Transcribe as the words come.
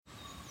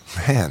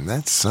Man,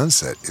 that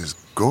sunset is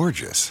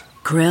gorgeous.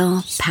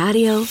 Grill,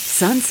 patio,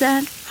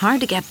 sunset.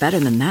 Hard to get better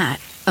than that.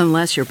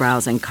 Unless you're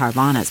browsing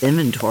Carvana's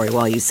inventory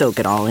while you soak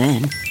it all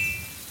in.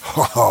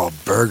 Oh,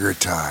 burger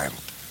time.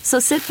 So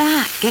sit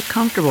back, get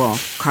comfortable.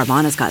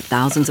 Carvana's got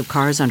thousands of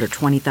cars under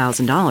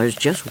 $20,000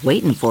 just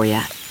waiting for you.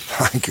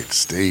 I could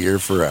stay here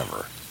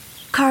forever.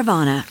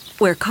 Carvana,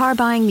 where car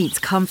buying meets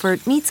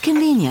comfort meets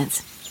convenience.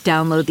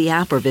 Download the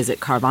app or visit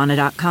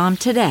Carvana.com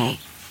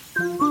today.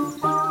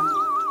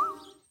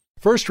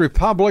 First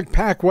Republic,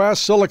 PacWest,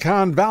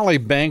 Silicon Valley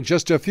Bank,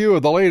 just a few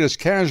of the latest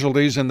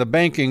casualties in the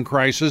banking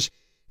crisis.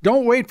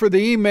 Don't wait for the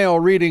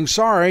email reading,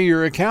 sorry,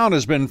 your account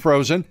has been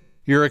frozen.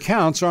 Your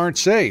accounts aren't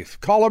safe.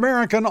 Call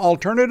American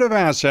Alternative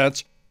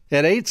Assets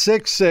at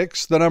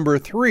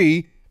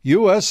 866-3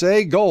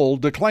 USA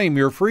Gold to claim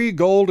your free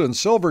gold and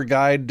silver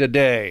guide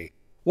today.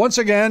 Once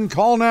again,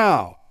 call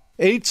now,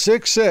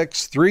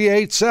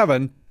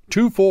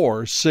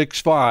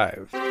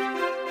 866-387-2465.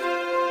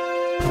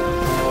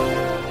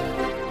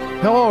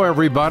 Hello,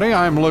 everybody.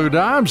 I'm Lou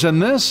Dobbs,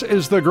 and this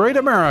is the Great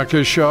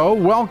America Show.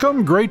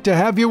 Welcome. Great to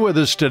have you with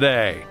us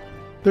today.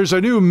 There's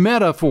a new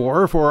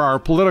metaphor for our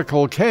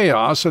political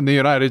chaos in the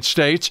United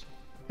States.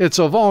 It's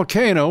a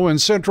volcano in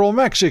central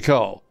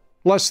Mexico,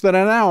 less than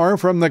an hour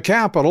from the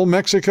capital,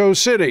 Mexico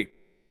City.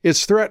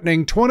 It's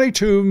threatening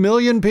 22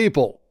 million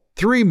people.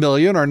 3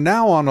 million are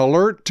now on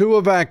alert to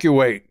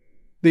evacuate.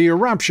 The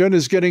eruption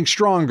is getting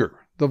stronger,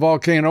 the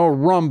volcano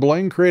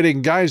rumbling,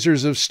 creating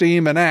geysers of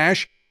steam and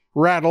ash,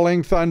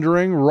 rattling,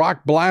 thundering,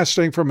 rock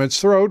blasting from its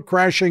throat,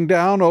 crashing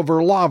down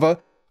over lava,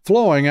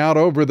 flowing out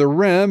over the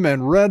rim,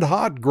 and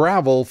red-hot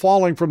gravel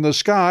falling from the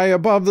sky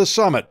above the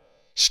summit,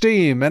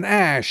 steam and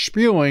ash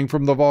spewing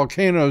from the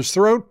volcano's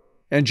throat,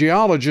 and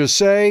geologists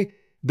say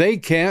they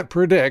can't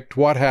predict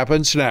what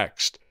happens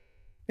next.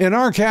 In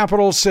our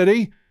capital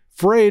city,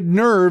 frayed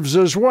nerves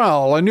as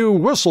well. A new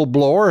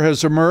whistleblower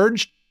has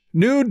emerged.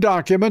 New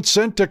documents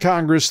sent to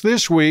Congress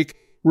this week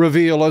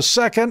reveal a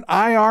second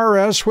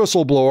IRS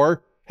whistleblower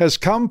has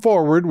come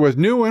forward with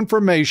new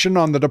information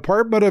on the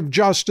Department of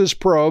Justice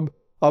probe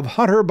of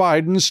Hunter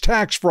Biden's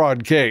tax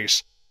fraud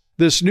case.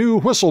 This new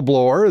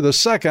whistleblower, the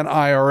second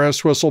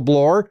IRS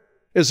whistleblower,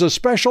 is a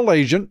special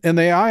agent in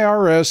the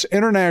IRS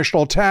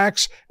International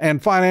Tax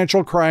and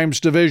Financial Crimes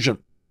Division.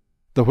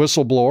 The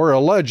whistleblower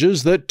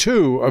alleges that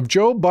 2 of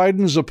Joe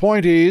Biden's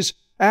appointees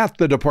at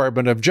the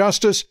Department of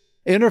Justice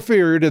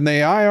interfered in the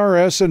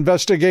IRS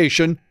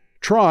investigation,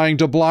 trying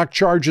to block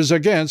charges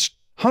against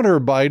Hunter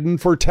Biden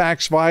for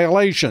tax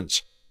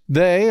violations.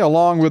 They,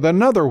 along with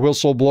another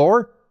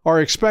whistleblower, are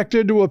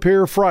expected to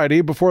appear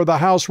Friday before the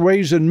House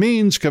Ways and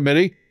Means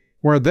Committee,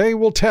 where they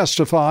will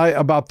testify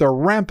about the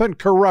rampant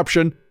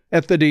corruption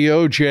at the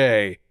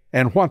DOJ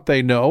and what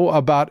they know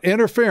about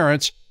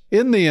interference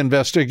in the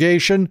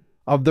investigation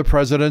of the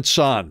president's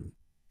son.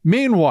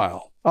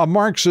 Meanwhile, a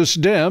Marxist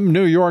Dem,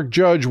 New York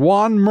Judge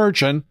Juan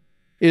Merchan,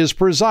 is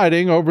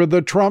presiding over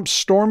the Trump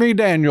Stormy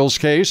Daniels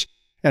case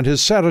and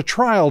has set a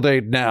trial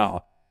date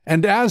now.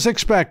 And as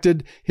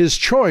expected, his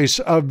choice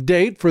of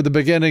date for the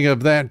beginning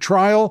of that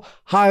trial,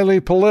 highly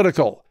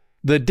political.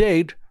 The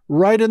date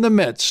right in the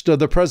midst of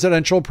the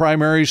presidential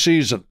primary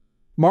season,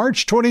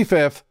 March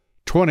 25th,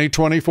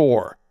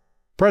 2024.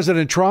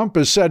 President Trump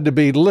is said to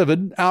be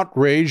livid,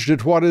 outraged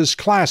at what is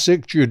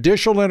classic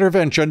judicial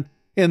intervention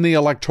in the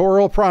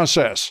electoral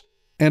process.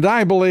 And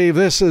I believe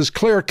this is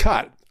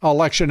clear-cut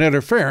election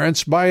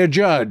interference by a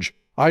judge.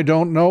 I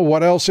don't know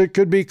what else it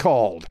could be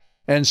called.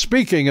 And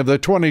speaking of the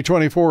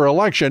 2024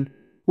 election,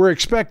 we're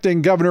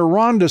expecting Governor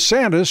Ron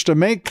DeSantis to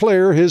make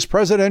clear his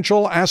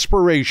presidential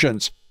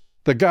aspirations.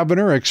 The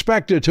governor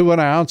expected to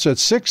announce at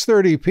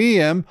 6:30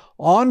 p.m.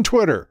 on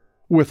Twitter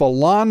with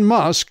Elon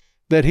Musk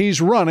that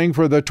he's running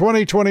for the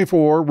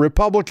 2024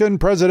 Republican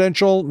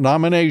presidential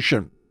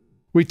nomination.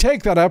 We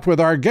take that up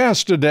with our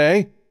guest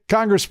today,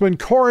 Congressman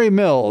Corey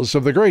Mills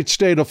of the great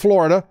state of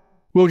Florida.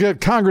 We'll get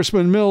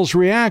Congressman Mills'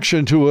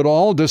 reaction to it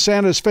all.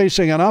 DeSantis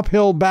facing an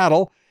uphill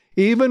battle,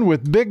 even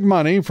with big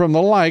money from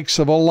the likes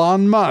of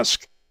Elon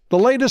Musk. The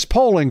latest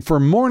polling for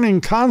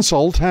Morning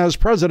Consult has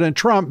President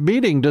Trump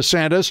beating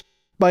DeSantis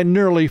by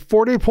nearly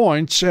 40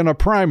 points in a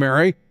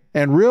primary,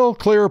 and Real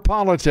Clear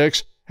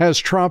Politics has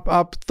Trump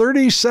up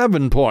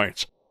 37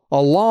 points.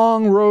 A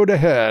long road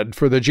ahead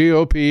for the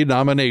GOP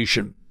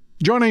nomination.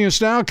 Joining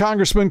us now,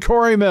 Congressman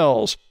Corey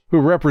Mills, who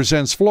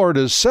represents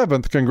Florida's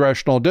 7th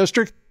Congressional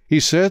District. He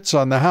sits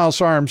on the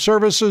House Armed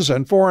Services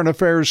and Foreign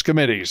Affairs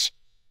Committees.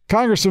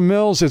 Congressman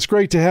Mills, it's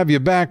great to have you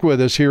back with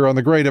us here on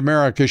the Great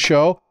America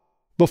Show.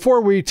 Before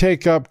we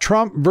take up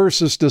Trump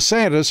versus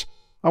DeSantis,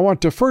 I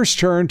want to first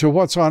turn to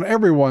what's on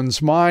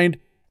everyone's mind,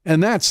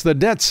 and that's the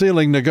debt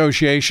ceiling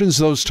negotiations,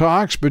 those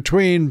talks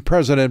between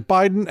President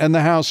Biden and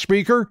the House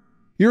Speaker.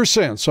 Your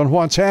sense on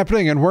what's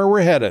happening and where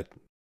we're headed?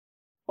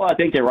 Well, I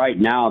think that right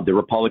now, the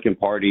Republican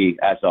Party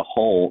as a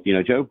whole,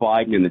 Joe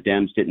Biden and the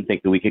Dems didn't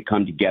think that we could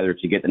come together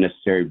to get the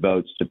necessary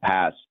votes to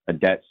pass a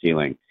debt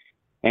ceiling.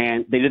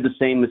 And they did the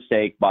same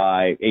mistake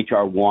by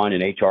H.R. 1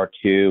 and H.R.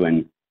 2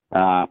 and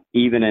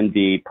even in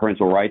the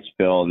parental rights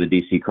bill and the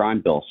D.C. crime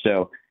bill.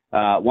 So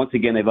once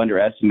again, they've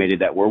underestimated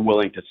that we're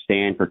willing to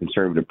stand for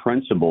conservative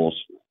principles.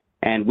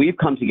 And we've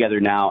come together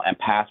now and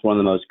passed one of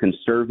the most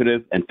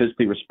conservative and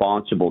fiscally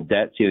responsible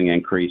debt ceiling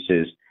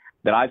increases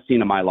that I've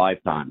seen in my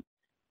lifetime.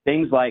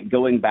 Things like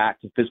going back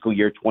to fiscal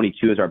year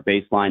 22 as our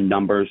baseline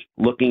numbers,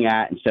 looking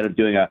at, instead of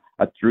doing a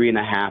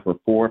 3.5%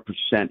 or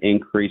 4%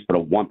 increase, but a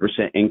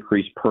 1%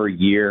 increase per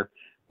year,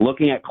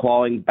 looking at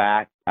clawing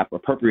back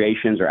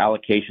appropriations or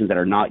allocations that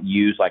are not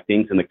used, like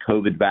things in the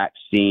COVID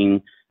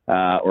vaccine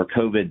or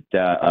COVID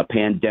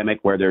pandemic,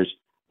 where there's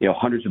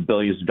hundreds of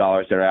billions of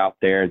dollars that are out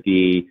there.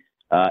 The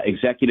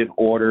executive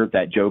order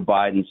that Joe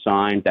Biden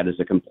signed that is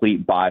a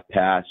complete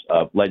bypass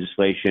of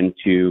legislation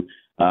to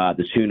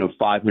the tune of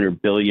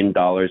 $500 billion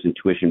in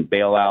tuition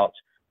bailouts,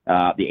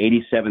 the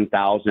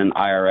 87,000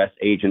 IRS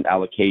agent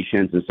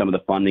allocations, and some of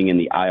the funding in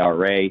the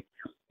IRA.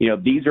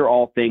 These are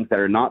all things that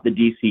are not the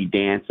DC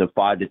dance of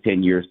 5 to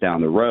 10 years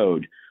down the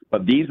road,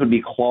 but these would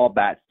be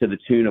clawbacks to the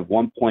tune of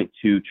 $1.2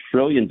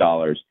 trillion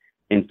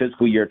in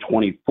fiscal year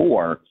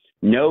 24,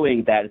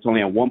 knowing that it's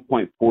only a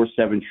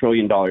 $1.47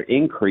 trillion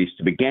increase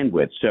to begin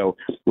with. So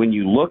when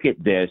you look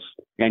at this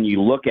and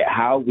you look at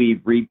how we've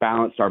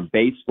rebalanced our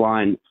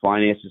baseline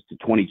finances to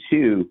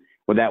 22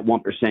 with that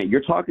 1%,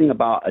 you're talking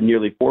about a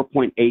nearly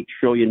 $4.8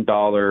 trillion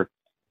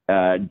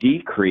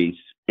decrease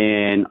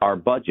in our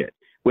budget,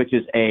 which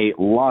is a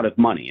lot of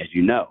money, as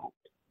you know.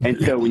 And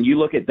so when you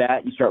look at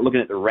that, you start looking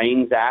at the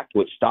REINS Act,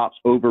 which stops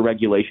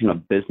overregulation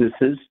of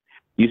businesses.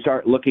 You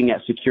start looking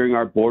at securing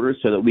our borders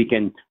so that we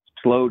can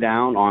slow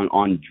down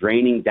on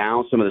draining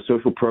down some of the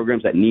social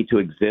programs that need to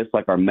exist,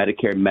 like our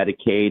Medicare,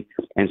 Medicaid,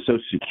 and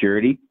Social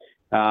Security.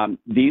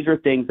 These are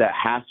things that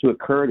have to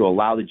occur to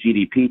allow the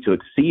GDP to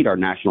exceed our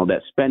national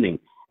debt spending.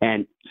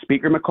 And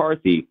Speaker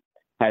McCarthy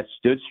has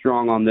stood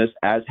strong on this,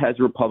 as has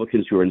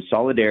Republicans who are in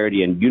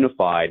solidarity and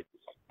unified.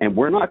 And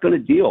we're not going to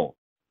deal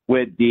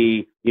with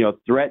the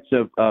threats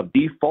of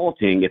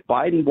defaulting. If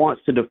Biden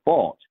wants to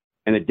default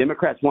and the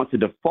Democrats want to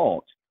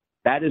default,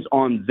 that is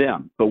on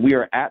them. But we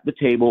are at the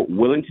table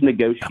willing to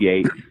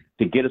negotiate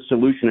to get a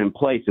solution in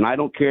place. And I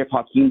don't care if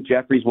Hakeem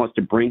Jeffries wants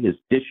to bring his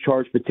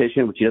discharge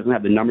petition, which he doesn't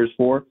have the numbers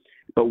for,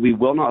 but we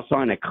will not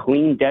sign a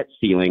clean debt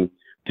ceiling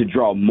to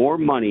draw more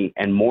money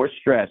and more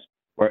stress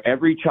where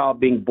every child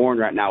being born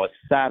right now is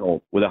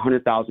saddled with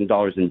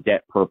 $100,000 in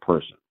debt per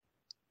person.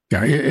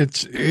 Yeah,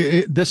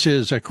 this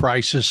is a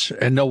crisis,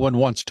 and no one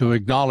wants to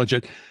acknowledge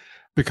it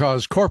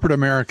because corporate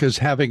America is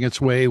having its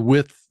way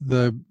with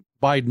the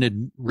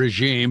Biden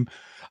regime.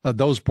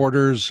 Those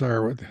borders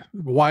are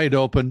wide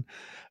open.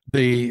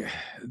 We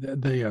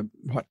have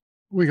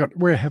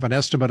an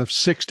estimate of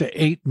 6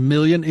 to 8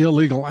 million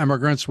illegal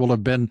immigrants will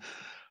have been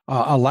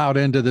allowed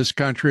into this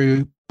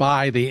country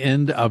by the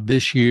end of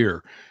this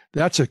year.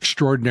 That's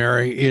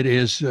extraordinary. It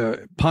is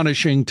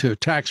punishing to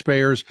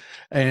taxpayers,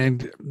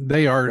 and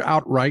they are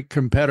outright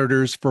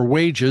competitors for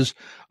wages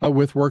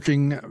with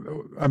working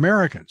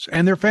Americans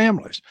and their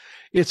families.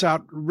 It's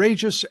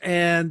outrageous,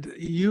 and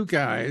you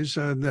guys,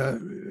 and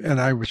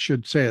I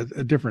should say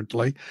it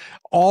differently,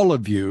 all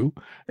of you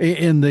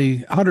in the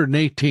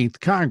 118th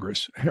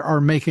Congress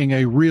are making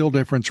a real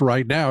difference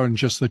right now in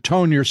just the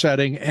tone you're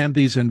setting and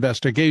these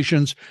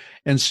investigations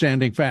and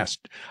standing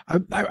fast.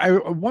 I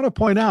want to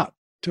point out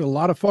to a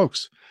lot of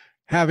folks,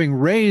 having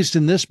raised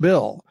in this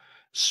bill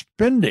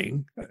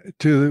spending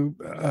to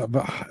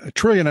 $1.5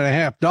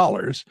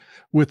 trillion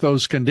with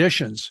those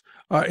conditions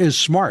is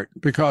smart,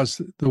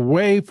 because the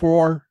way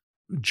for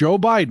Joe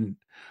Biden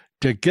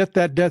to get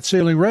that debt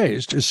ceiling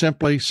raised is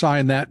simply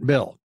sign that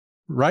bill,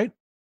 right?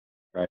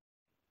 Right.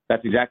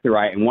 That's exactly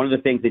right. And one of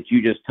the things that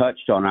you just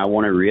touched on, I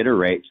want to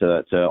reiterate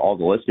to all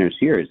the listeners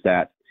here, is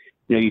that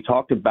you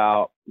talked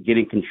about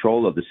getting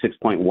control of the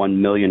 6.1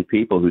 million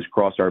people who's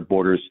crossed our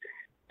borders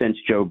since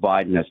Joe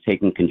Biden has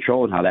taken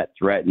control, and how that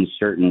threatens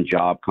certain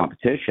job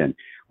competition.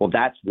 Well,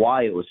 that's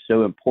why it was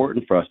so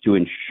important for us to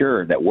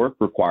ensure that work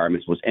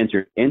requirements was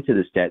entered into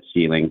this debt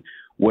ceiling,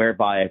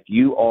 whereby if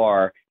you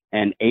are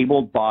an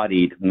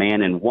able-bodied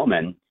man and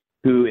woman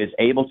who is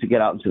able to get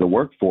out into the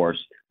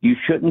workforce, you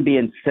shouldn't be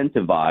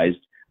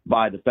incentivized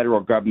by the federal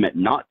government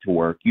not to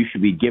work. You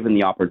should be given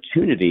the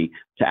opportunity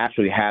to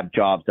actually have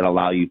jobs that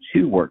allow you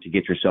to work to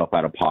get yourself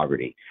out of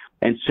poverty.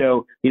 And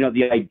so,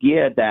 the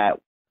idea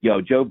that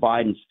Joe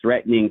Biden's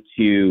threatening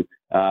to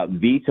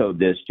veto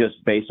this just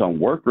based on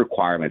work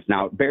requirements.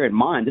 Now, bear in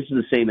mind, this is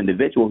the same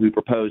individual who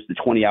proposed the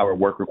 20-hour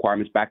work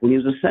requirements back when he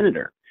was a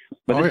senator.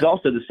 But this is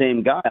also the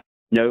same guy,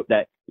 note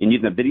that, and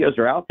the videos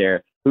are out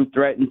there, who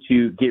threatened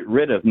to get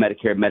rid of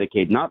Medicare,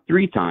 Medicaid, not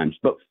 3 times,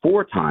 but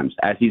 4 times,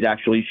 as he's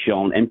actually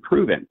shown and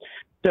proven.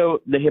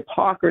 So the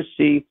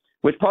hypocrisy,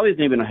 which probably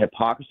isn't even a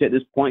hypocrisy at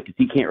this point because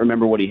he can't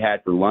remember what he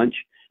had for lunch,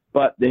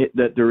 but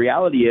the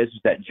reality is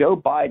that Joe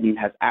Biden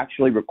has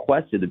actually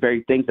requested the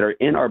very things that are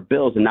in our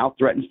bills and now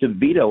threatens to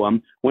veto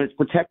them when it's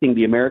protecting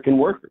the American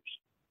workers.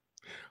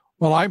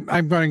 Well,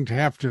 I'm going to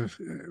have to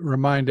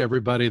remind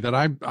everybody that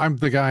I'm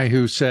the guy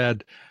who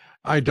said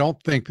I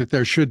don't think that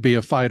there should be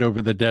a fight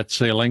over the debt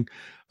ceiling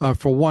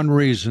for one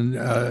reason.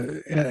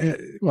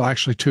 Well,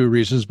 actually 2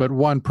 reasons, but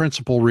one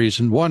principal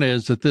reason. One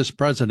is that this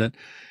president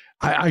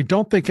I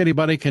don't think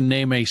anybody can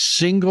name a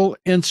single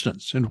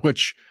instance in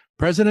which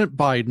President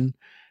Biden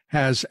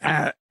has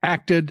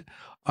acted,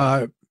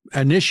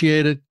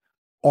 initiated,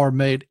 or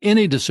made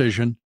any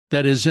decision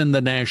that is in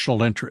the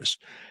national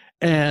interest.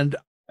 And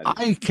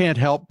I can't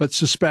help but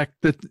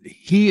suspect that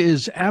he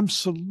is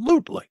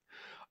absolutely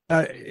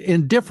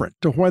indifferent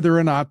to whether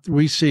or not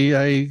we see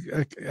a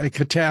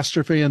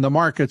catastrophe in the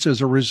markets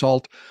as a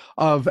result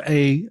of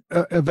a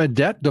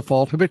debt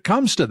default if it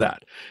comes to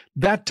that.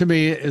 That, to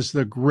me, is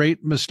the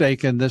great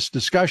mistake in this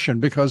discussion,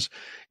 because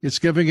it's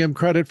giving him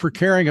credit for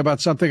caring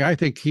about something I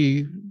think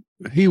he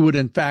would,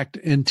 in fact,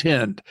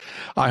 intend.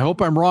 I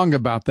hope I'm wrong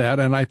about that,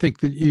 and I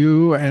think that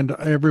you and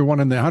everyone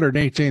in the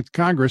 118th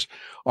Congress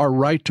are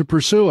right to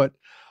pursue it.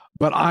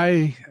 But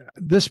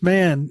this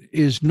man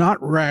is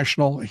not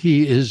rational.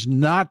 He is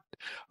not.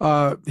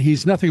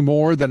 He's nothing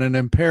more than an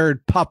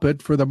impaired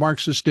puppet for the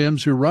Marxist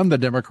Dems who run the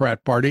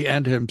Democrat Party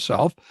and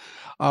himself.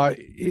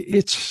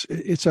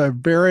 It's a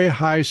very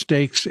high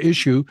stakes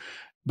issue,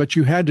 but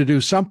you had to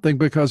do something,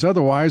 because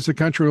otherwise the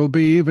country will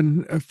be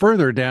even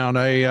further down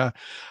a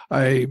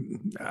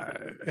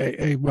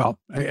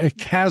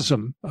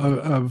chasm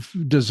of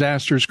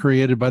disasters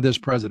created by this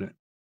president.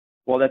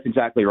 Well, that's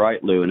exactly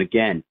right, Lou. And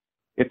again,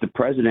 if the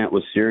president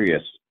was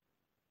serious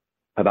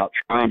about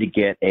trying to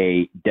get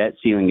a debt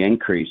ceiling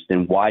increase,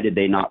 then why did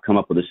they not come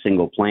up with a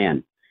single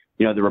plan?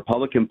 You know, the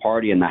Republican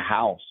Party in the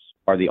House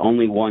are the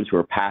only ones who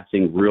are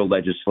passing real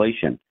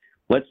legislation.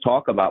 Let's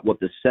talk about what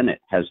the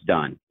Senate has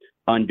done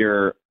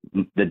under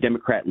the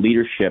Democrat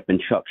leadership and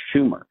Chuck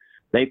Schumer.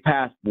 They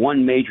passed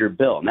one major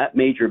bill, and that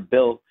major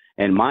bill,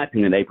 in my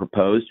opinion, they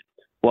proposed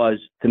was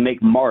to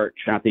make March,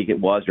 I think it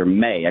was, or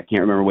May, I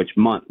can't remember which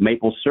month,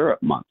 maple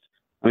syrup month.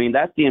 I mean,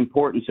 that's the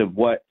importance of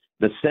what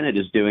the Senate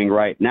is doing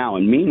right now.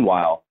 And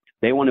meanwhile,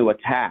 they want to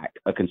attack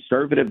a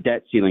conservative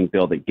debt ceiling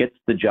bill that gets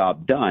the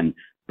job done.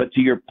 But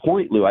to your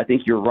point, Lou, I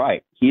think you're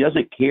right. He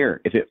doesn't care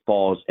if it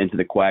falls into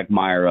the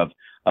quagmire of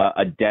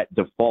a debt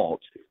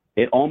default.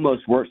 It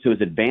almost works to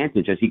his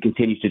advantage as he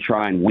continues to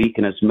try and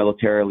weaken us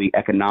militarily,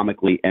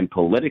 economically, and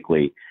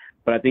politically.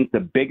 But I think the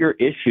bigger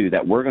issue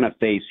that we're going to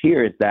face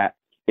here is that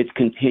it's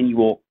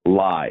continual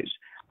lies.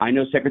 I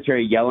know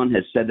Secretary Yellen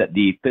has said that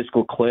the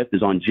fiscal cliff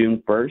is on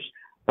June 1st.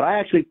 But I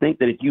actually think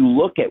that if you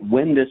look at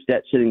when this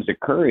debt ceiling is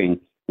occurring,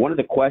 one of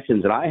the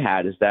questions that I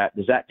had is that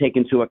does that take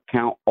into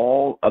account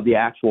all of the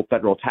actual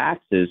federal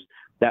taxes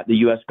that the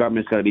U.S.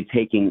 government is going to be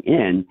taking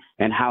in,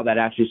 and how that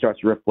actually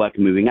starts to reflect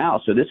moving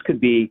out? So this could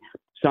be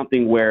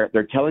something where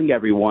they're telling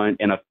everyone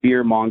in a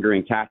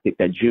fear-mongering tactic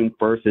that June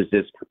 1st is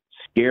this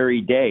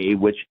scary day,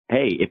 which,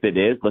 hey, if it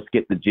is, let's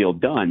get the deal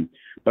done.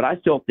 But I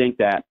still think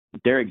that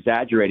they're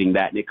exaggerating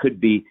that, and it could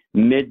be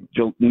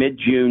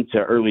mid-June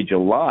to early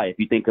July if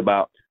you think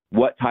about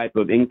what type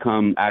of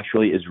income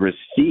actually is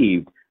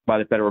received by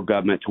the federal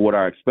government to what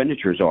our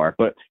expenditures are.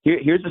 But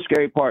here's the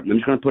scary part, and I'm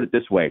just going to put it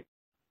this way.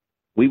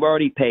 We've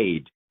already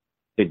paid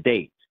to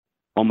date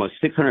almost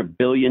 $600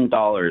 billion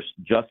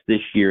just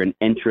this year in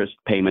interest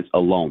payments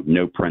alone,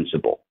 no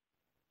principal.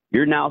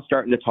 You're now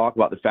starting to talk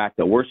about the fact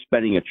that we're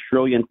spending $1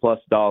 trillion+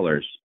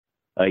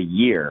 a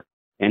year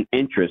in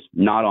interest,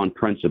 not on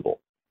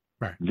principal.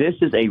 Right. This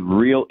is a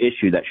real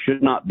issue that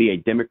should not be a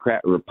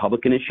Democrat or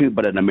Republican issue,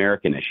 but an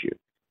American issue.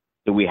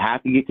 So we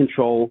have to get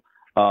control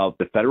of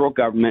the federal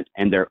government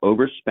and their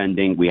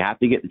overspending. We have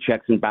to get the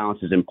checks and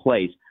balances in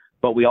place,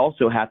 but we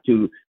also have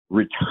to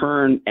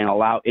return and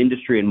allow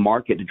industry and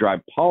market to drive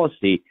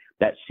policy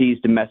that sees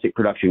domestic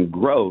production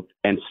growth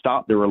and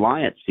stop the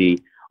reliancy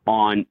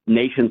on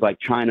nations like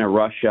China,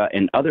 Russia,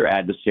 and other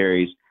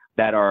adversaries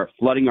that are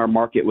flooding our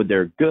market with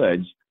their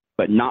goods,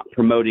 but not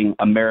promoting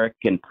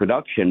American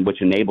production,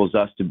 which enables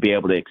us to be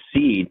able to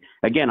exceed.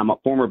 Again, I'm a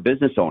former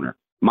business owner.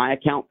 My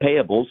account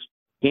payables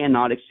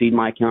cannot exceed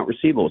my account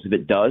receivables. If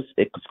it does,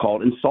 it's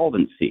called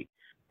insolvency.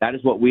 That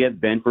is what we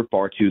have been for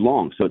far too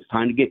long. So it's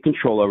time to get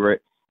control over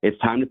it. It's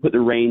time to put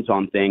the reins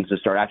on things and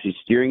start actually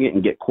steering it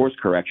and get course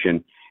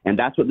correction. And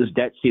that's what this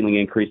debt ceiling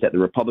increase that the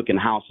Republican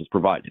House has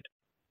provided.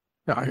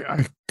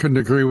 I couldn't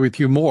agree with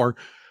you more.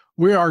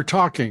 We are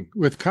talking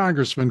with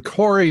Congressman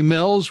Corey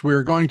Mills.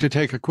 We're going to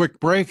take a quick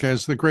break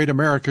as the Great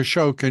America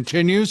Show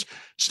continues.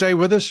 Stay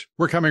with us.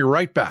 We're coming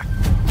right back.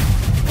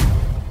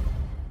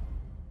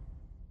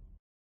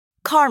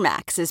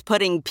 CarMax is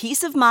putting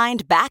peace of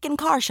mind back in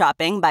car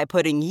shopping by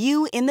putting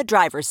you in the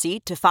driver's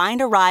seat to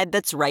find a ride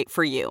that's right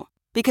for you.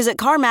 Because at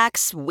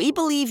CarMax, we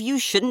believe you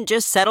shouldn't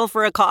just settle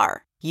for a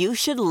car. You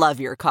should love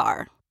your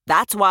car.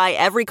 That's why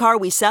every car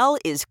we sell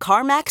is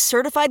CarMax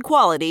certified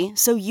quality,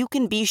 so you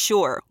can be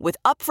sure with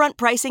upfront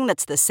pricing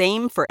that's the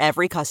same for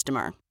every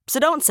customer. So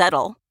don't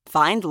settle.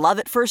 Find love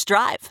at first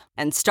drive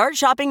and start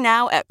shopping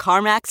now at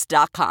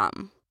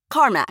CarMax.com.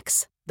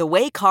 CarMax, the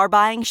way car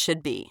buying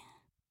should be.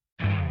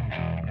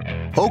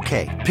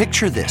 Okay,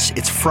 picture this.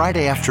 It's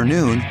Friday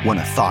afternoon when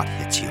a thought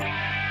hits you.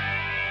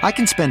 I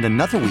can spend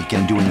another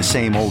weekend doing the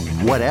same old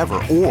whatever,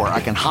 or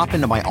I can hop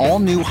into my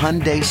all-new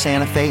Hyundai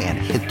Santa Fe and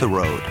hit the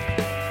road.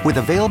 With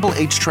available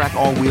H-Track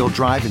all-wheel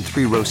drive and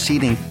 3-row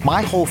seating,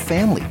 my whole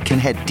family can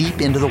head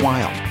deep into the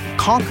wild.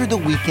 Conquer the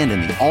weekend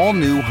in the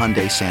all-new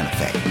Hyundai Santa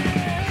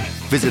Fe.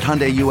 Visit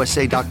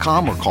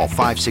HyundaiUSA.com or call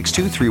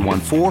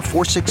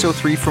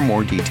 562-314-4603 for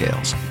more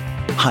details.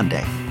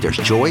 Hyundai, there's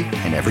joy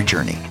in every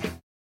journey.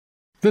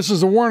 This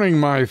is a warning,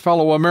 my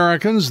fellow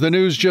Americans. The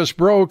news just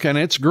broke, and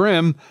it's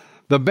grim.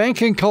 The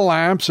banking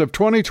collapse of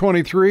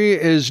 2023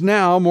 is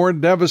now more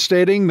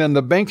devastating than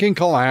the banking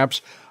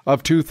collapse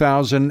of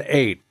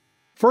 2008.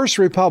 First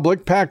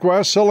Republic,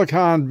 PacWest,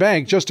 Silicon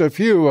Bank, just a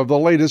few of the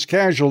latest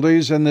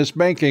casualties in this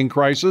banking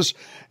crisis.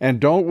 And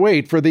don't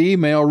wait for the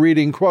email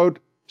reading, quote,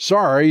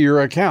 "Sorry, your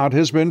account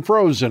has been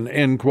frozen,"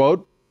 end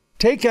quote.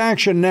 Take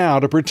action now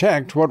to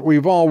protect what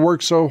we've all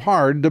worked so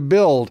hard to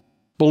build.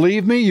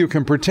 Believe me, you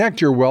can protect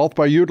your wealth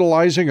by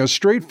utilizing a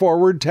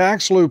straightforward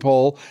tax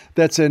loophole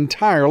that's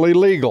entirely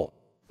legal.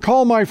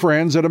 Call my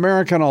friends at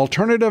American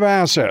Alternative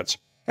Assets.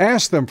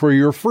 Ask them for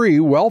your free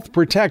wealth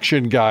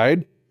protection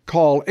guide.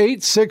 Call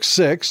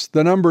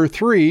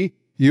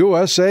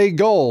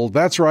 866-3-USA-GOLD.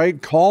 That's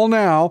right, call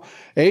now,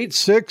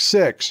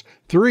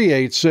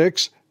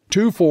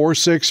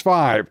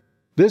 866-386-2465.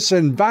 This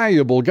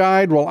invaluable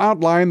guide will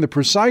outline the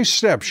precise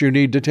steps you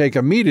need to take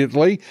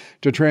immediately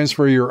to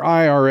transfer your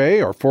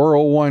IRA or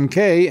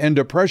 401k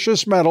into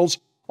precious metals,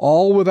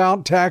 all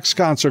without tax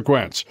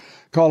consequence.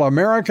 Call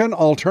American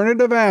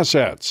Alternative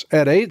Assets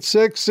at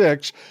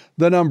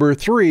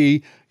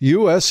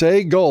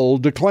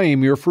 866-3-USA-GOLD to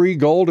claim your free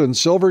gold and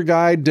silver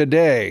guide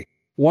today.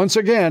 Once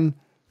again,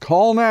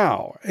 call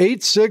now,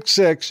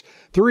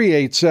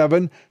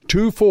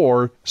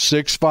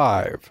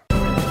 866-387-2465.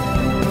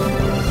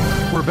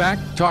 We're back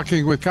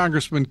talking with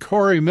Congressman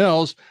Corey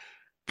Mills.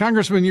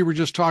 Congressman, you were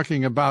just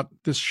talking about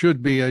this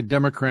should be a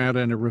Democrat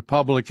and a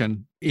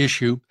Republican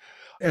issue,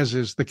 as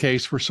is the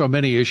case for so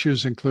many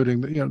issues,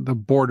 including the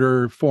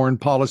border, foreign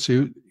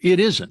policy. It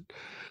isn't.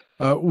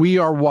 We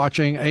are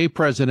watching a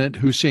president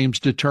who seems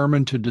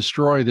determined to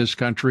destroy this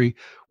country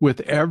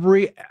with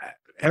every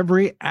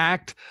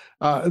act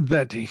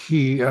that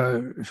he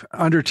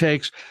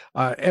undertakes,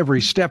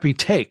 every step he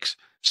takes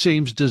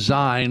seems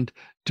designed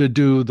to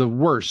do the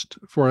worst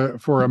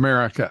for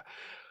America.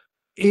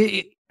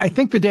 I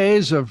think the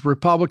days of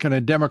Republican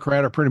and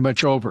Democrat are pretty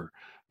much over.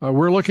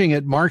 We're looking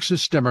at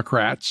Marxist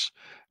Democrats.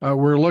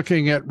 We're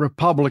looking at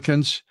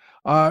Republicans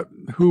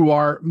who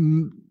are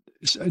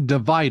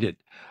divided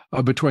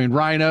between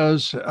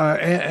rhinos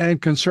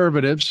and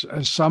conservatives,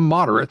 some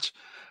moderates.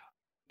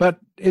 But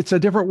it's a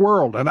different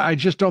world, and I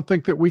just don't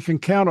think that we can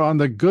count on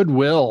the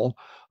goodwill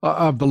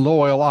of the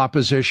loyal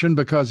opposition,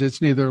 because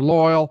it's neither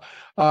loyal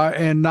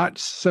and not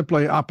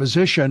simply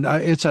opposition.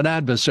 It's an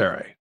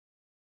adversary.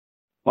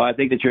 Well, I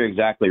think that you're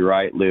exactly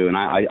right, Lou. And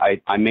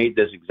I made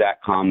this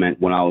exact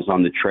comment when I was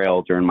on the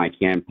trail during my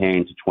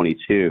campaign to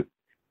 22.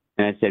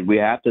 And I said, we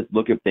have to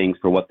look at things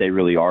for what they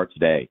really are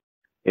today.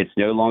 It's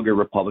no longer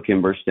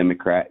Republican versus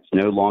Democrat. It's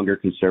no longer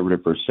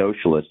conservative versus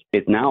socialist.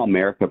 It's now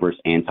America versus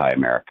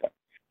anti-America.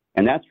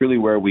 And that's really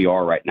where we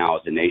are right now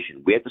as a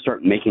nation. We have to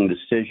start making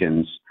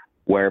decisions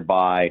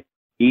whereby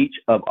each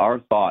of our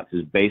thoughts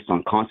is based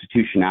on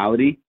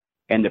constitutionality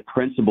and the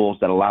principles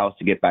that allow us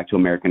to get back to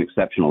American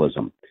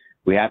exceptionalism.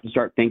 We have to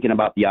start thinking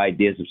about the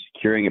ideas of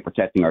securing and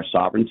protecting our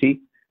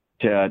sovereignty,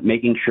 to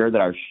making sure that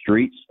our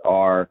streets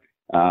are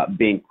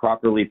being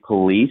properly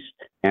policed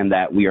and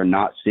that we are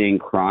not seeing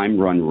crime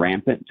run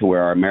rampant to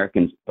where our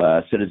American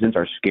citizens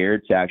are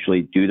scared to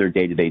actually do their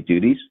day-to-day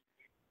duties.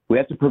 We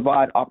have to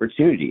provide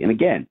opportunity. And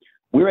again,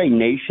 we're a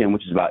nation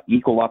which is about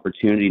equal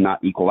opportunity,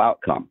 not equal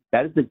outcome.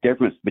 That is the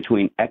difference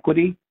between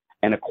equity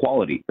and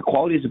equality.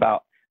 Equality is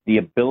about the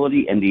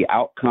ability and the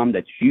outcome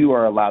that you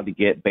are allowed to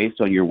get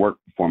based on your work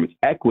performance.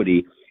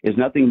 Equity is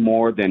nothing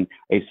more than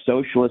a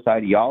socialist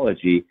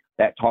ideology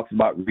that talks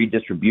about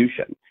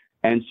redistribution.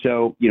 And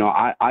so,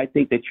 I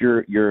think that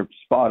you're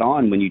spot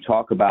on when you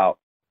talk about,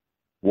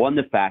 one,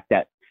 the fact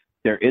that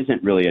there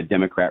isn't really a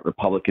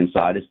Democrat-Republican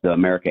side. It's the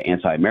America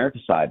anti-America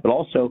side. But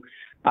also,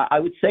 I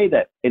would say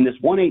that in this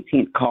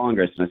 118th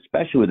Congress, and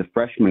especially with the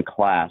freshman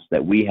class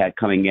that we had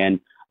coming in,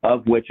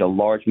 of which a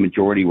large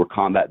majority were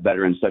combat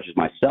veterans such as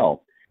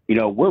myself,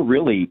 we're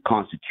really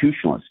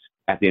constitutionalists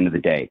at the end of the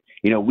day.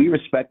 We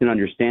respect and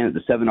understand that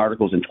the 7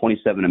 articles and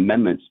 27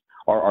 amendments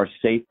are our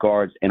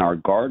safeguards and our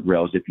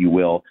guardrails, if you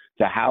will,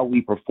 to how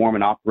we perform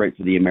and operate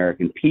for the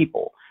American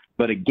people.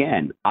 But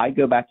again, I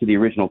go back to the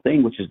original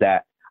thing, which is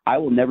that I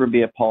will never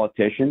be a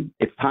politician.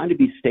 It's time to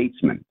be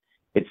statesmen.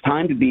 It's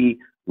time to be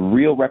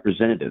real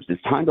representatives.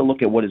 It's time to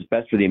look at what is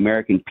best for the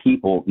American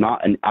people,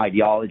 not an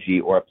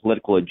ideology or a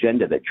political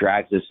agenda that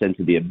drags us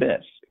into the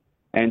abyss.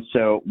 And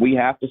so we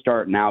have to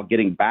start now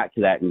getting back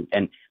to that.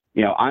 And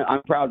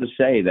I'm proud to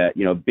say that,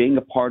 being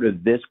a part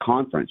of this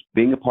conference,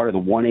 being a part of the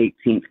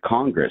 118th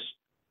Congress,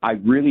 I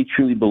really,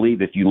 truly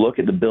believe if you look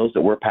at the bills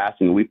that we're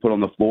passing and we put on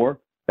the floor,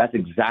 that's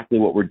exactly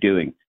what we're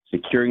doing.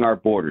 Securing our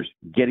borders,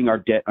 getting our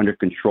debt under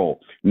control,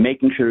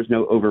 making sure there's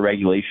no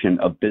overregulation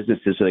of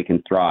businesses so they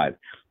can thrive,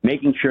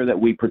 making sure that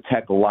we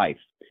protect life,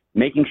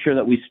 making sure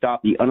that we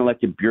stop the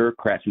unelected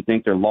bureaucrats who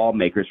think they're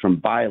lawmakers from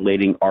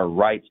violating our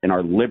rights and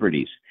our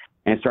liberties,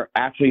 and start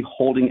actually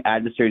holding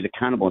adversaries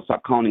accountable and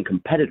stop calling them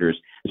competitors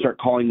and start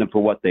calling them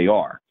for what they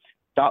are.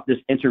 Stop this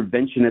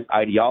interventionist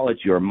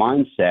ideology or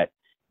mindset,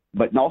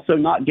 but also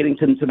not getting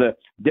into the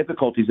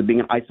difficulties of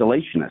being an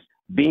isolationist,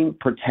 being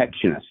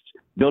protectionists,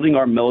 building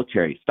our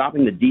military,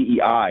 stopping the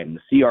DEI and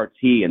the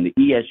CRT and the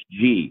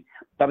ESG,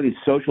 stopping these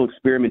social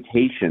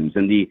experimentations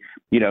and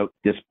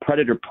this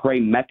predator-prey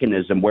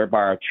mechanism whereby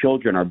our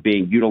children are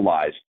being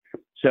utilized.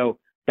 So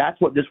that's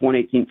what this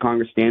 118th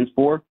Congress stands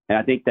for. And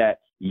I think that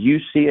you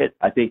see it.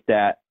 I think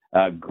that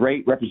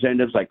great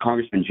representatives like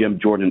Congressman Jim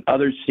Jordan and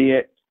others see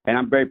it. And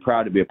I'm very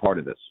proud to be a part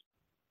of this.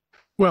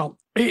 Well,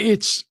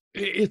 it's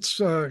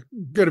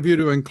good of you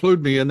to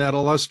include me in that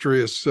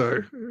illustrious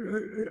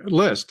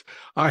list.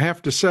 I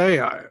have to say,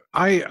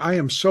 I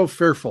am so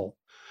fearful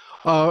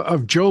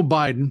of Joe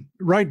Biden.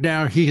 Right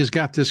now, he has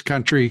got this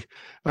country,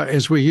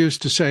 as we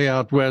used to say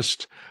out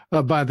west,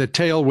 by the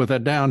tail with a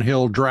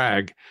downhill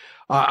drag.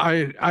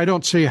 I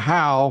don't see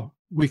how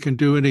we can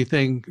do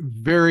anything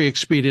very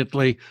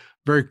expediently,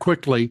 very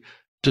quickly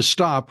to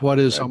stop what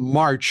is a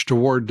march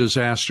toward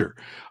disaster.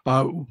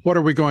 What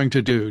are we going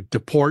to do?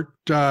 Deport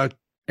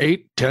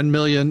 8, 10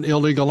 million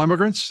illegal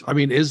immigrants? I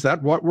mean, is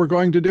that what we're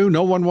going to do?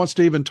 No one wants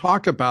to even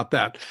talk about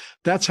that.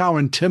 That's how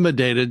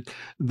intimidated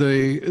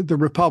the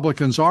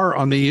Republicans are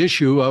on the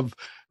issue of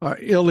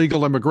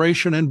illegal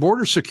immigration and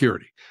border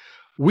security.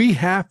 We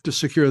have to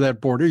secure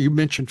that border. You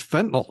mentioned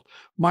fentanyl.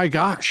 My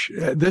gosh,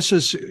 this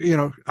is,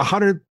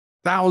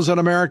 100,000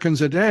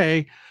 Americans a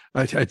day.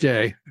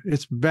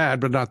 It's bad,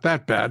 but not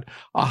that bad.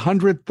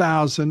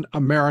 100,000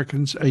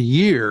 Americans a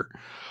year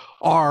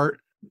are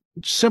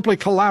simply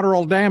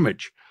collateral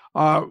damage.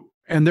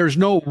 And there's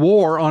no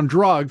war on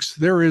drugs.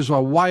 There is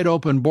a wide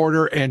open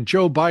border, and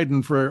Joe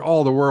Biden, for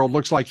all the world,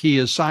 looks like he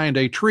has signed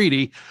a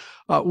treaty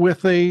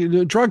with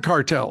the drug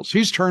cartels.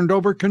 He's turned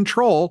over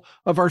control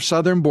of our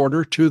southern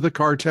border to the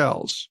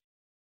cartels.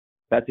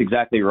 That's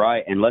exactly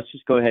right. And let's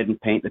just go ahead and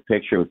paint the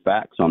picture with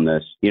facts on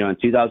this. In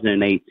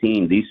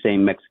 2018, these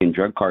same Mexican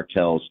drug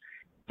cartels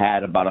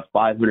had about a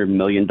 $500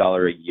 million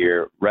a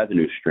year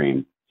revenue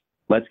stream.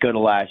 Let's go to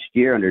last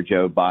year under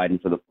Joe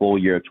Biden for the full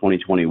year of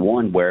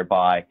 2021,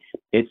 whereby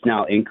it's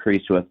now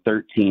increased to a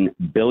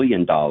 $13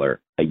 billion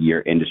a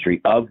year industry,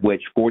 of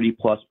which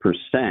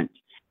 40+%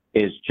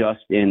 is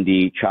just in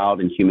the child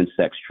and human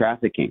sex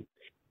trafficking.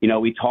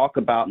 We talk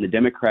about, and the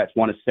Democrats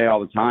want to say all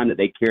the time that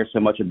they care so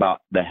much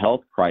about the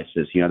health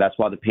crisis. That's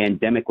why the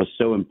pandemic was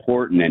so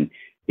important. And,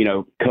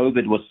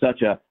 COVID was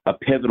such a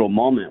pivotal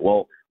moment.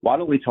 Well, why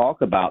don't we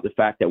talk about the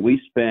fact that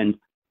we spend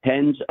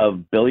tens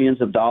of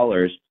billions of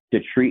dollars to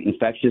treat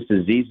infectious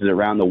diseases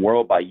around the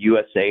world by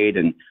USAID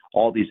and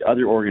all these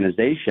other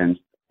organizations,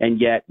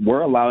 and yet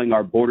we're allowing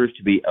our borders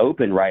to be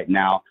open right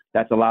now.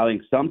 That's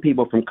allowing some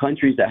people from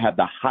countries that have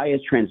the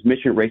highest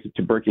transmission rates of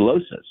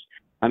tuberculosis.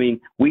 I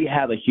mean, we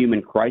have a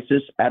human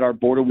crisis at our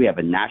border. We have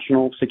a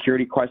national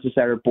security crisis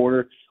at our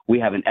border. We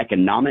have an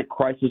economic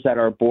crisis at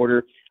our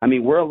border. I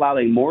mean, we're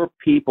allowing more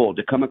people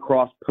to come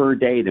across per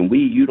day than we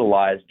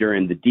utilized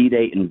during the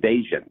D-Day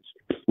invasions.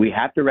 We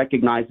have to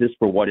recognize this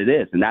for what it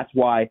is. And that's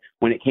why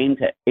when it came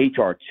to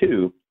H.R.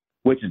 2,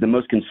 which is the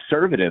most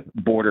conservative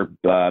border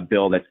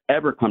bill that's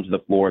ever come to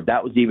the floor,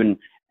 that was even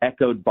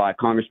echoed by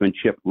Congressman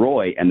Chip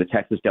Roy and the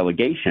Texas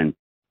delegation.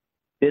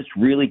 This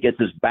really gets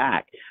us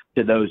back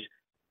to those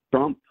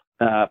Trump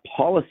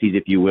policies,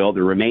 if you will,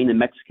 the Remain in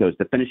Mexico's,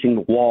 the finishing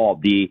the wall,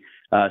 the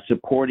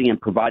supporting and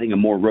providing a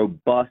more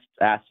robust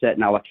asset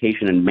and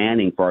allocation and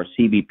manning for our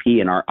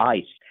CBP and our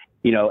ICE,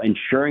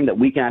 ensuring that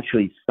we can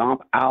actually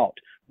stomp out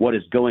what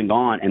is going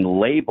on and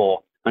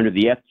label under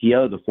the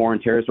FTO, the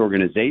Foreign Terrorist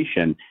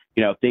Organization,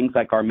 things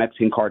like our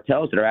Mexican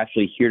cartels that are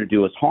actually here to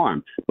do us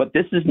harm. But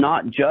this is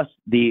not just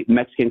the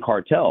Mexican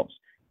cartels.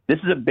 This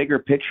is a bigger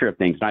picture of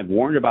things. And I've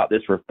warned about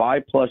this for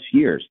 5+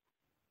 years.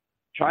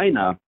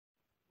 China,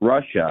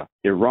 Russia,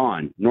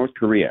 Iran, North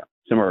Korea,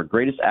 some of our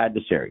greatest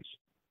adversaries,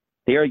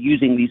 they are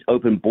using these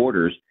open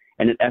borders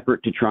in an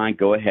effort to try and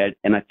go ahead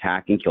and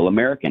attack and kill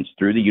Americans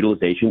through the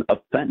utilization of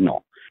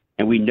fentanyl.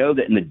 And we know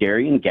that in the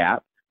Darien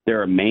Gap,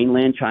 there are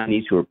mainland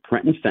Chinese who are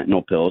printing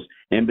fentanyl pills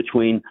in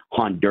between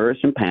Honduras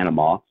and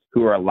Panama,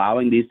 who are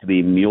allowing these to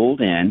be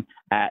muled in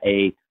at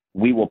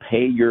we will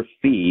pay your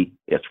fee,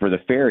 it's for the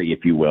ferry,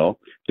 if you will,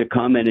 to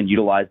come in and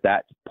utilize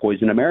that to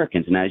poison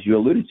Americans. And as you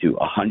alluded to,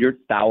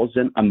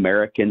 100,000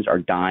 Americans are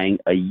dying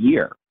a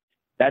year.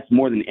 That's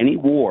more than any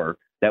war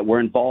that we're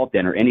involved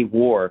in or any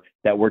war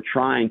that we're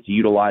trying to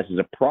utilize as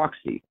a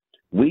proxy.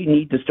 We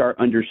need to start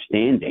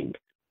understanding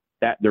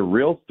that the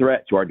real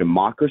threat to our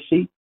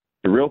democracy,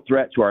 the real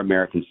threat to our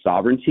American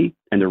sovereignty,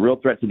 and the real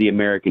threat to the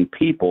American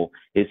people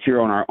is here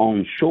on our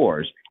own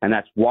shores. And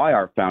that's why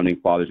our founding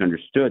fathers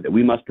understood that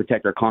we must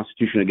protect our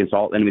Constitution against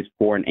all enemies,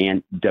 foreign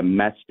and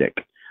domestic.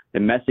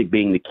 Domestic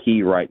being the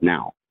key right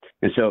now.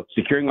 And so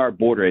securing our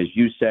border, as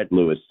you said,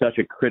 Lou, is such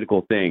a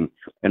critical thing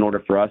in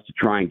order for us to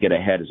try and get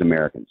ahead as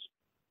Americans.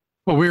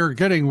 Well, we are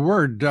getting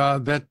word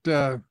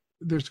that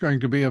there's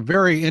going to be a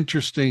very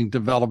interesting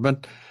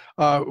development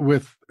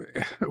with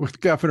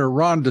Governor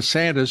Ron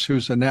DeSantis,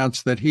 who's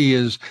announced that he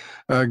is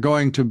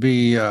going to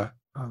be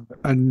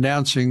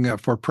announcing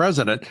for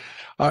president.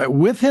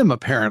 With him,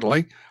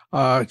 apparently,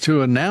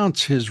 to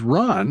announce his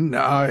run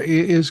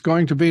is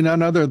going to be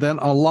none other than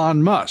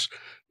Elon Musk.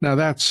 Now,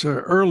 that's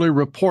early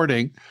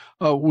reporting.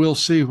 We'll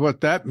see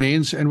what that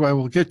means, and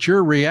we'll get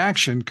your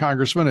reaction,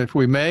 Congressman, if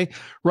we may.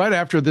 Right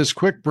after this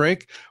quick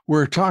break,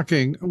 we're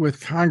talking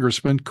with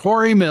Congressman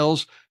Corey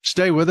Mills.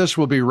 Stay with us.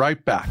 We'll be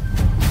right back.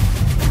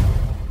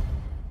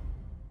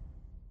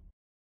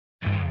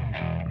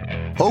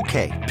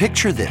 Okay,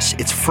 picture this.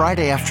 It's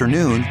Friday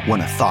afternoon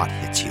when a thought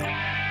hits you.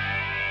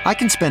 I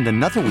can spend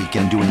another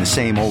weekend doing the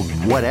same old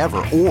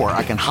whatever, or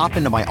I can hop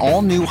into my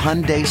all-new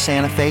Hyundai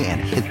Santa Fe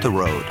and hit the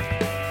road.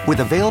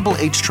 With available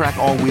H-Track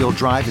all-wheel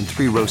drive and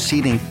 3-row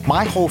seating,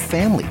 my whole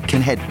family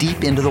can head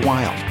deep into the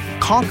wild.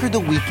 Conquer the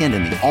weekend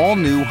in the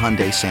all-new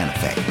Hyundai Santa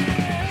Fe.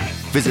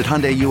 Visit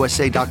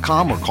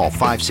HyundaiUSA.com or call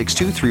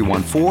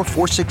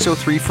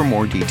 562-314-4603 for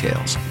more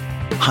details.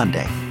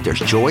 Hyundai, there's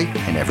joy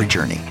in every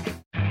journey.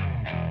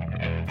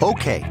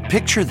 Okay,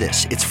 picture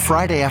this. It's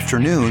Friday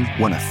afternoon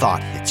when a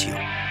thought hits you.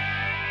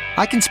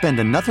 I can spend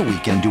another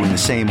weekend doing the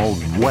same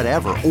old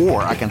whatever,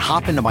 or I can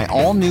hop into my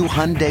all-new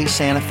Hyundai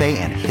Santa Fe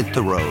and hit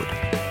the road.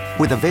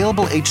 With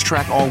available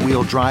H-Track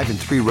all-wheel drive and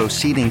 3-row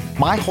seating,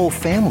 my whole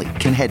family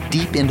can head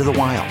deep into the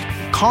wild.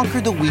 Conquer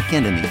the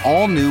weekend in the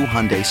all-new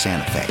Hyundai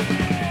Santa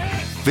Fe.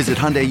 Visit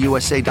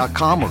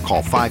HyundaiUSA.com or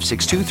call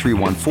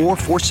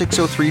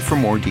 562-314-4603 for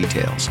more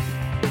details.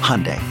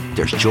 Hyundai,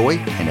 there's joy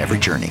in every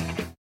journey.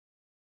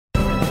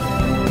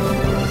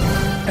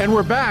 And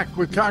we're back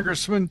with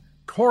Congressman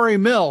Corey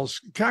Mills.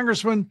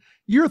 Congressman,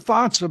 your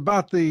thoughts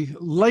about the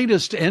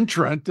latest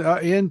entrant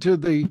into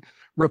the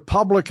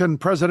Republican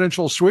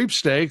presidential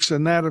sweepstakes,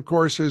 and that, of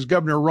course, is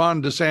Governor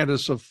Ron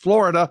DeSantis of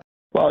Florida.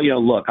 Well,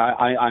 look,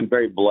 I'm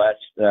very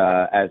blessed.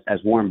 As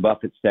Warren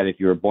Buffett said, if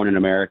you were born in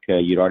America,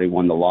 you'd already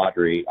won the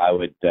lottery. I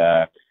would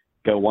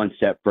go one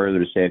step further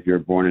to say if you were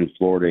born in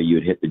Florida, you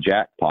would hit the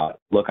jackpot.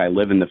 Look, I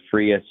live in the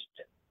freest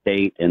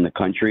state in the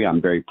country.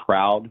 I'm very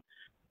proud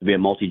to be a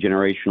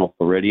multi-generational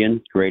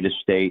Floridian, greatest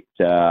state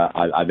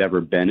I've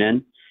ever been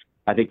in.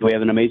 I think we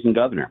have an amazing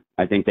governor.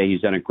 I think that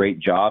he's done a great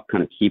job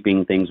kind of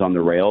keeping things on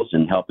the rails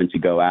and helping to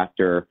go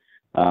after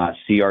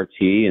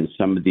CRT and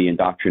some of the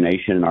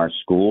indoctrination in our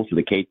schools for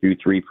the K through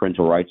 3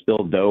 parental rights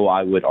bill, though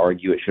I would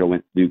argue it should have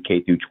went through K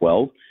through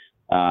 12.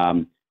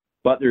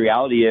 But the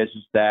reality is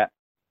that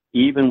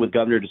even with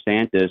Governor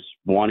DeSantis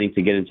wanting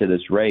to get into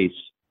this race,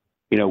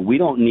 we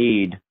don't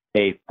need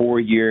a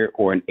 4-year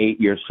or an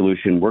 8-year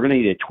solution. We're going to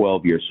need a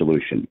 12-year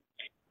solution.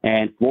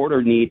 And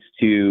Florida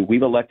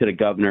we've elected a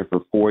governor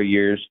for 4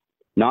 years,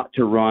 not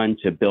to run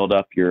to build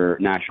up your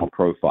national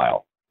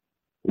profile.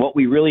 What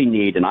we really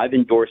need, and I've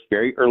endorsed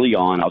very early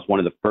on, I was one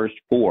of the first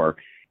 4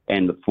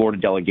 in the Florida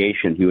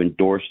delegation who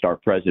endorsed our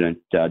president,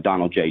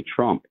 Donald J.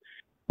 Trump.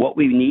 What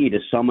we need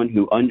is someone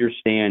who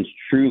understands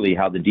truly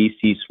how the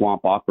D.C.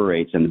 swamp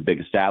operates and the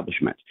big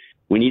establishment.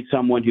 We need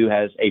someone who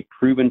has a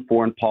proven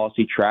foreign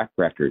policy track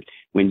record.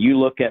 When you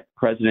look at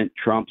President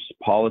Trump's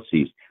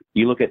policies,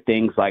 you look at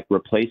things like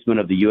replacement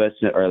of the U.S.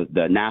 or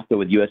the NAFTA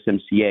with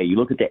USMCA. You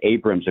look at the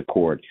Abrams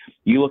Accord.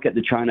 You look at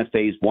the China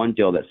Phase 1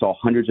 deal that saw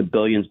hundreds of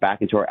billions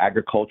back into our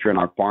agriculture and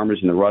our farmers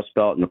in the Rust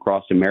Belt and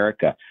across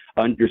America,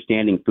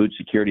 understanding food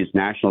security as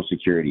national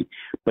security.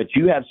 But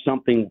you have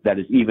something that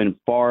is even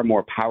far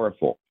more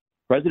powerful.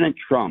 President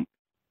Trump,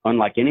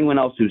 unlike anyone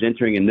else who's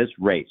entering in this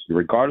race,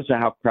 regardless of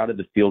how crowded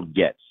the field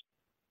gets,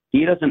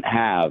 he doesn't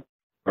have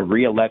a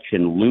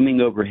re-election looming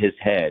over his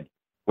head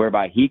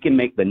whereby he can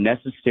make the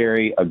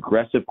necessary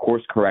aggressive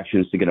course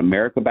corrections to get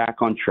America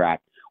back on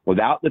track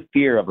without the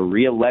fear of a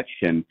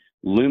re-election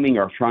looming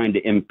or trying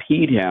to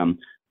impede him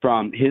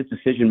from his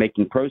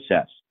decision-making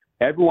process.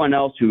 Everyone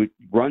else who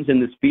runs in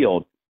this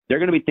field, they're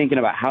going to be thinking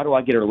about how do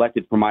I get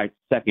elected for my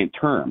second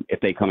term if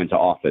they come into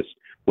office.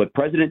 With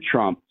President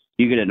Trump,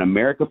 you get an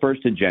America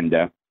First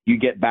agenda. You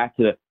get back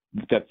to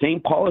the same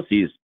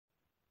policies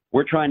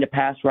we're trying to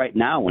pass right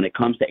now when it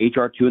comes to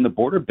H.R. 2 and the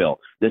border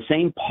bill, the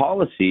same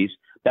policies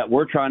that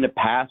we're trying to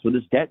pass with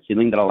this debt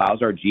ceiling that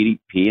allows our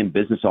GDP and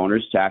business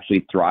owners to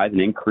actually thrive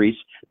and increase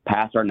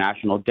past our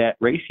national debt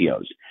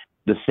ratios.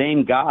 The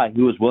same guy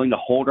who is willing to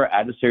hold our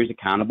adversaries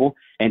accountable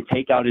and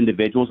take out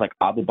individuals like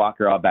Abu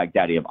Bakr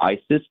al-Baghdadi of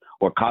ISIS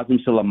or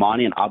Qasem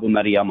Soleimani and Abu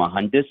Mahdi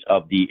al-Mohandes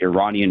of the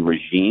Iranian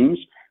regimes,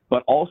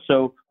 but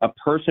also a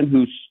person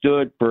who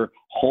stood for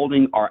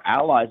holding our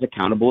allies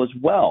accountable as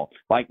well,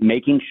 like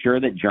making sure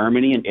that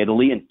Germany and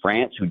Italy and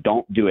France, who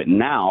don't do it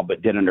now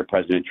but did under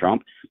President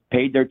Trump,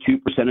 paid their 2%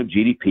 of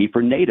GDP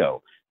for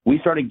NATO. We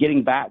started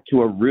getting back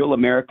to a real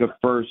America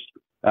First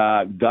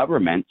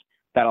government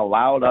that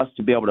allowed us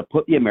to be able to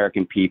put the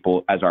American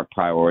people as our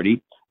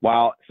priority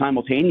while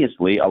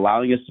simultaneously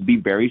allowing us to be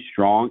very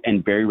strong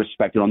and very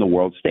respected on the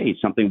world stage,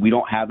 something we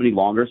don't have any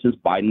longer since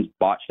Biden's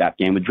botched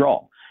Afghan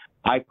withdrawal.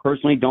 I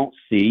personally don't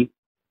see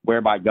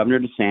whereby Governor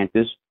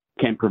DeSantis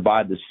can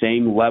provide the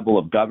same level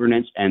of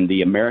governance and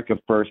the America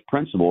First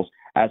principles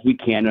as we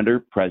can under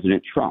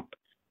President Trump.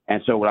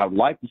 And so what I would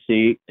like to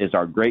see is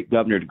our great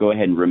governor to go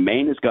ahead and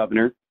remain as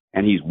governor,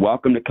 and he's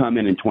welcome to come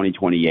in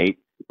 2028.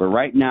 But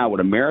right now, what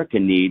America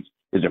needs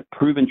is a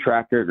proven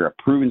track record,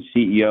 a proven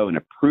CEO, and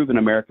a proven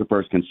America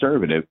First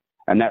conservative,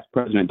 and that's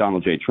President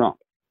Donald J. Trump.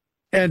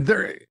 And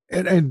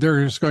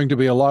there's going to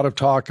be a lot of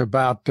talk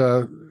about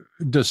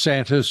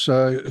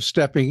DeSantis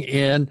stepping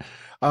in,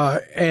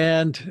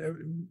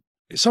 and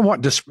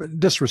somewhat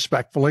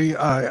disrespectfully,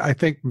 I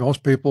think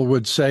most people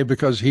would say,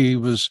 because he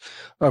was,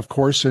 of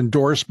course,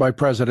 endorsed by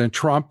President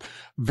Trump,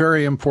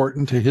 very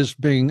important to his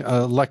being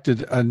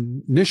elected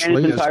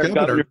initially as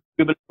governor.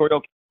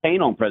 Gubernatorial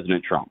campaign on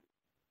President Trump.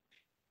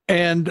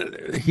 And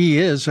he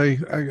is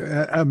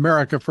a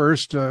America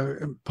First,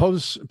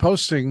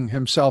 posting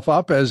himself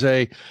up as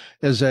a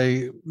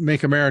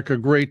Make America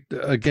Great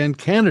Again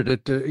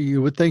candidate.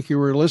 You would think you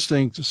were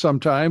listening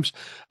sometimes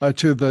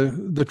to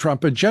the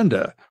Trump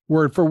agenda,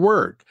 word for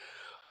word.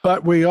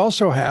 But we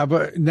also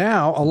have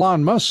now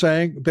Elon Musk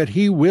saying that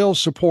he will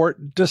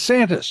support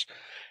DeSantis.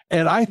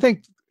 And I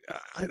think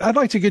I'd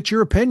like to get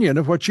your opinion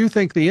of what you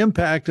think the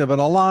impact of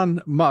an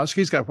Elon Musk.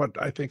 He's got, what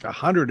I think,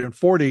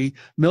 140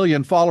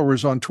 million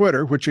followers on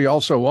Twitter, which he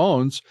also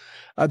owns.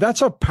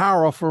 That's a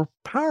powerful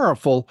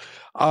person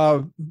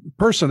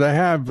to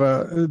have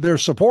their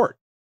support.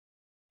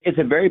 It's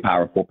a very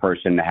powerful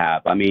person to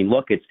have. I mean,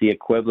 look, it's the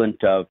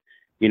equivalent of,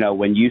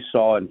 when you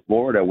saw in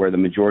Florida where the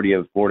majority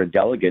of Florida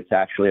delegates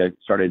actually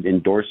started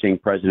endorsing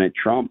President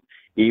Trump,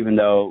 even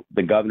though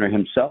the governor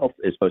himself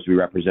is supposed to be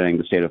representing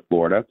the state of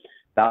Florida.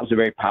 That was a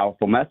very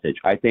powerful message.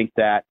 I think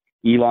that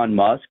Elon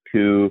Musk,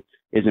 who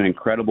is an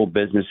incredible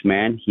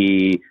businessman,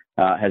 he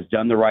has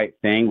done the right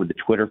thing with the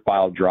Twitter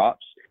file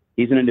drops.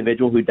 He's an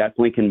individual who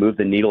definitely can move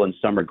the needle in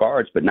some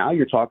regards. But now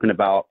you're talking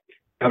about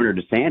Governor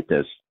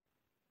DeSantis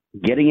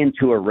getting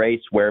into a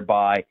race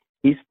whereby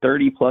he's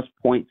 30-plus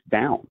points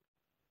down.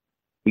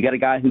 You got a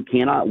guy who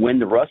cannot win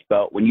the Rust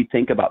Belt when you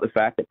think about the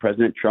fact that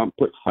President Trump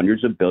put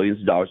hundreds of billions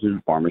of dollars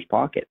in farmers'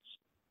 pockets.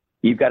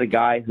 You've got a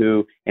guy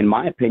who, in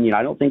my opinion,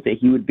 I don't think that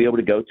he would be able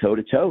to go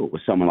toe-to-toe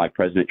with someone like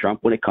President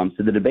Trump when it comes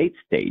to the debate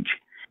stage.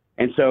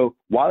 And so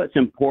while it's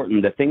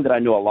important, the thing that I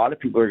know a lot of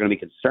people are going to be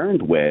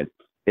concerned with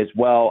is,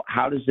 well,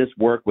 how does this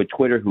work with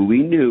Twitter, who we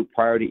knew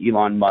prior to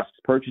Elon Musk's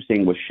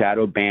purchasing was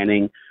shadow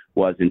banning,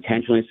 was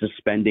intentionally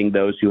suspending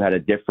those who had a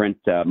different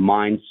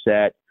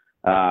mindset,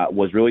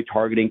 was really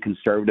targeting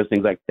conservatives,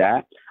 things like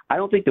that. I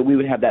don't think that we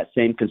would have that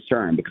same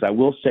concern, because I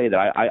will say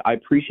that I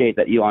appreciate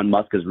that Elon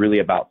Musk is really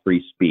about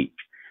free speech.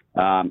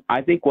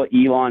 I think what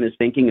Elon is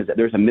thinking is that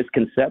there's a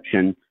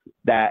misconception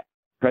that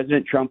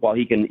President Trump, while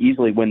he can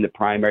easily win the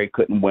primary,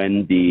 couldn't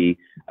win the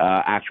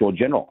actual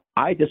general.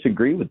 I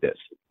disagree with this.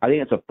 I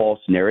think it's a false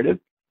narrative.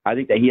 I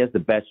think that he has the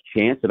best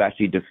chance of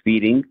actually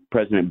defeating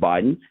President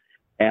Biden.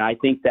 And I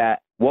think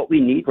that what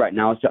we need right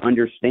now is to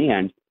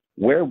understand,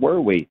 where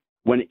were we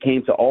when it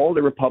came to all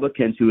the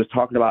Republicans who was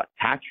talking about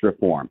tax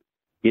reform?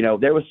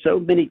 There were so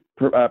many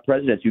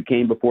presidents who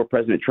came before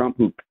President Trump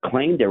who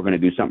claimed they were going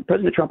to do something.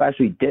 President Trump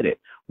actually did it.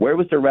 Where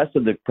was the rest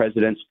of the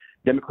presidents,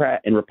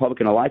 Democrat and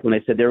Republican alike, when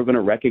they said they were going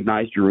to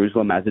recognize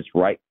Jerusalem as its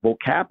rightful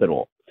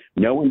capital?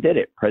 No one did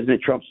it.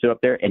 President Trump stood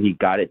up there and he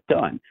got it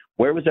done.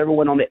 Where was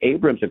everyone on the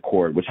Abrams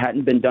Accord, which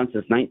hadn't been done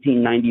since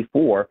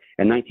 1994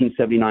 and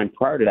 1979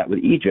 prior to that with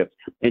Egypt,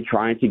 in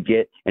trying to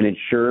get and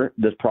ensure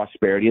the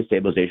prosperity and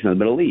stabilization of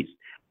the Middle East?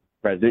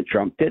 President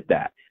Trump did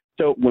that.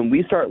 So when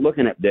we start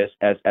looking at this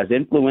as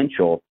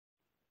influential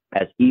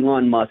as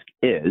Elon Musk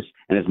is,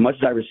 and as much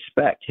as I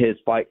respect his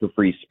fight for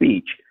free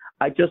speech,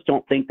 I just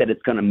don't think that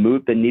it's going to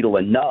move the needle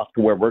enough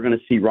to where we're going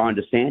to see Ron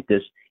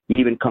DeSantis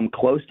even come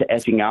close to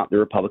etching out the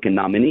Republican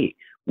nominee.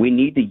 We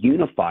need to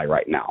unify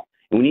right now.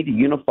 And we need to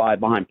unify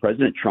behind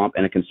President Trump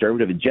and a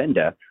conservative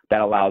agenda that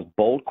allows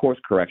bold course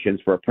corrections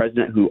for a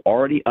president who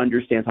already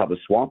understands how the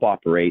swamp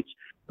operates,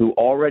 who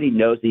already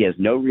knows he has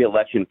no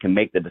reelection, can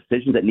make the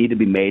decisions that need to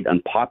be made,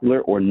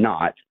 unpopular or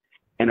not,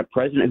 and a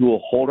president who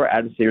will hold our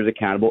adversaries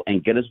accountable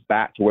and get us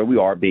back to where we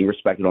are, being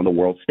respected on the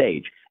world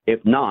stage.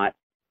 If not,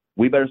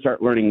 we better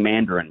start learning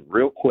Mandarin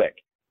real quick,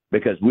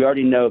 because we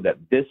already know that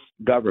this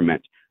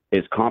government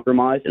is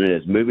compromised and it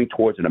is moving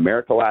towards an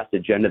America Last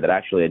agenda that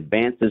actually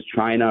advances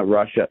China,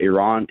 Russia,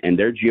 Iran, and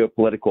their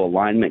geopolitical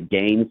alignment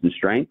gains and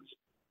strengths.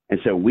 And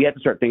so we have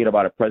to start thinking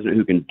about a president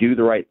who can do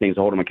the right things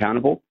to hold them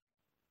accountable.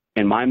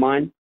 In my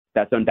mind,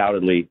 that's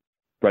undoubtedly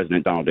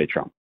President Donald J.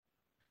 Trump.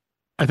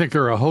 I think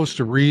there are a host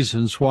of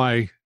reasons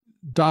why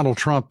Donald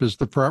Trump is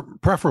the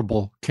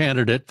preferable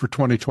candidate for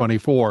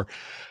 2024.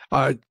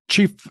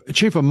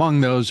 Chief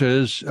among those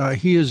is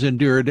he has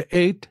endured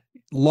 8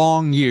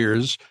 long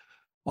years,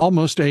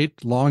 almost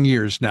 8 long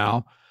years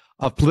now,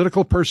 of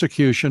political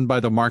persecution by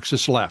the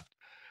Marxist left,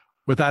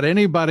 without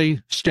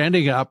anybody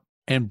standing up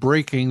and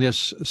breaking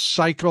this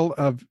cycle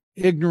of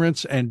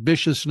ignorance and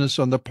viciousness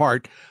on the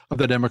part of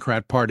the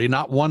Democrat Party.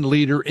 Not one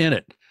leader in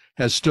it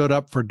has stood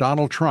up for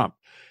Donald Trump.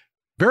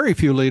 Very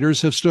few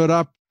leaders have stood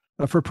up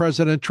for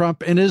President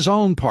Trump in his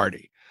own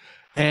party.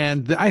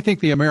 And I think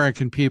the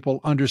American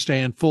people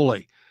understand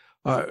fully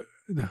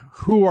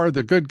who are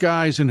the good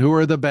guys and who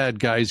are the bad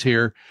guys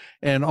here.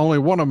 And only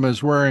one of them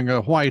is wearing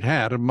a white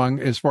hat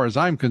as far as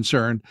I'm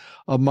concerned,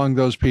 among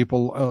those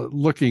people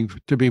looking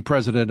to be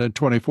president in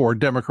 24,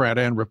 Democrat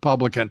and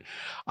Republican.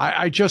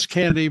 I just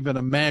can't even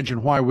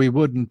imagine why we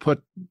wouldn't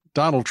put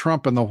Donald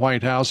Trump in the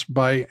White House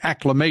by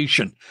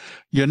acclamation,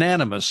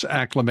 unanimous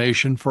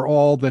acclamation for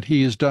all that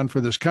he has done for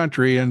this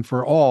country and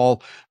for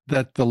all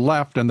that the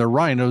left and the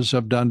rhinos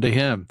have done to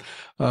him.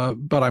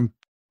 But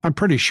I'm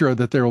pretty sure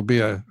that there will be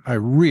a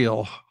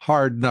real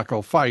hard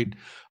knuckle fight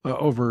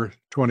over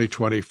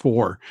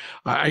 2024.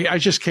 I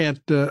just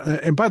can't.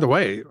 And by the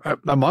way,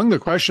 among the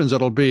questions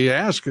that'll be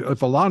asked,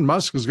 if Elon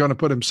Musk is going to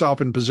put himself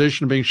in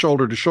position of being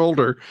shoulder to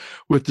shoulder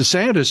with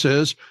DeSantis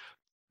is,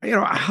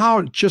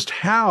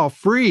 how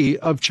free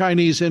of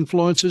Chinese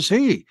influence is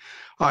he?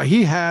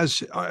 He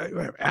has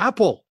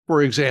Apple,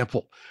 for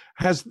example.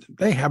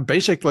 They have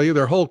basically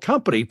their whole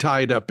company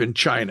tied up in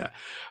China.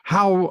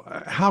 How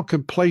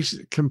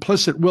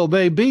complicit will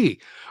they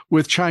be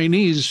with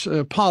Chinese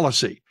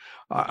policy?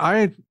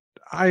 I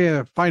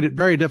find it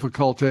very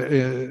difficult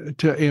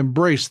to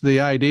embrace the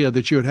idea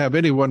that you would have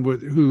anyone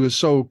who is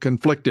so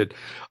conflicted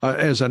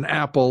as an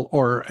Apple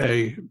or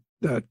a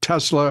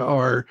Tesla,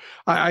 or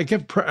I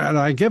give,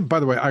 by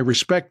the way, I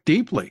respect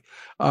deeply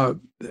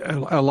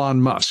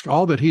Elon Musk,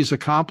 all that he's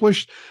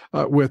accomplished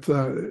with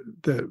the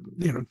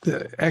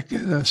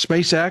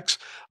SpaceX,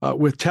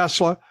 with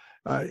Tesla.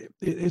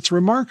 It's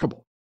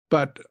remarkable.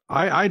 But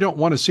I don't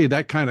want to see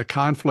that kind of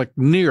conflict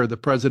near the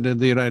president of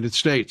the United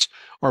States,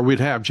 or we'd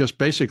have just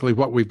basically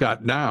what we've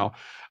got now.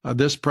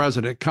 This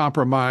president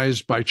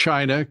compromised by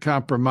China,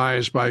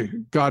 compromised by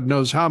God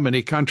knows how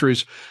many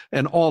countries,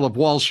 and all of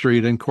Wall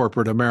Street and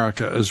corporate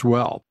America as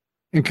well.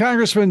 And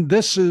Congressman,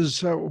 this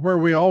is where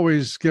we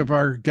always give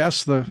our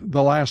guests the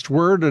last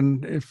word.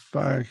 And if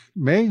I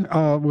may,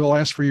 we'll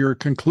ask for your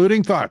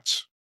concluding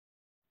thoughts.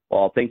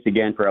 Well, thanks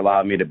again for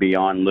allowing me to be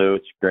on, Lou.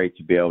 It's great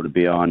to be able to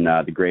be on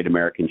the Great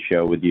American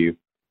Show with you.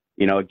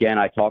 Again,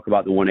 I talk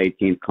about the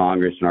 118th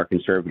Congress and our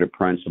conservative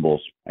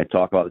principles. I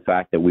talk about the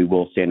fact that we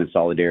will stand in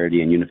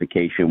solidarity and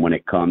unification when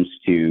it comes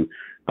to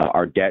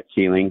our debt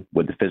ceiling,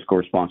 with the fiscal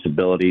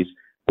responsibilities,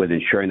 with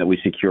ensuring that we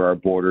secure our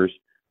borders,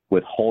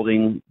 with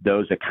holding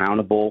those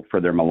accountable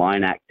for their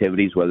malign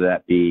activities, whether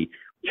that be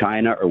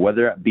China or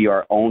whether it be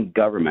our own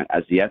government,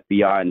 as the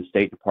FBI and the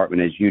State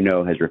Department, as you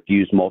know, has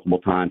refused multiple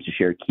times to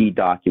share key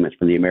documents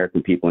from the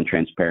American people in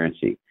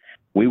transparency.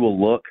 We will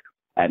look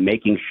at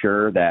making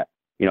sure that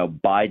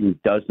Biden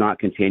does not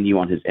continue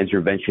on his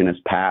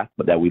interventionist path,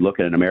 but that we look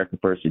at an America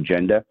First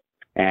agenda.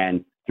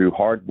 And through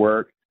hard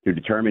work, through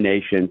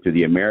determination, through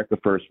the America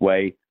First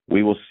way,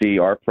 we will see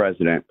our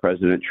president,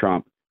 President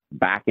Trump,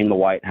 back in the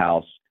White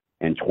House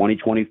in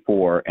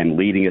 2024 and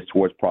leading us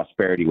towards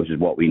prosperity, which is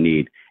what we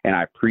need. And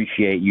I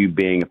appreciate you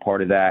being a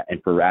part of that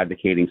and for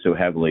advocating so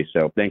heavily.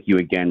 So thank you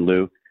again,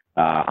 Lou.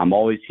 I'm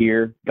always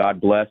here.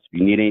 God bless. If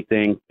you need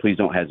anything, please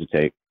don't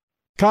hesitate.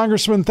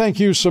 Congressman, thank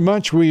you so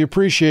much. We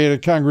appreciate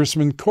it,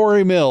 Congressman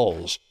Corey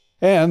Mills.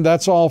 And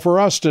that's all for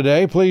us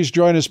today. Please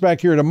join us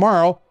back here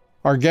tomorrow.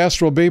 Our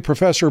guest will be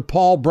Professor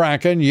Paul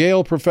Bracken,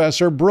 Yale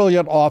professor,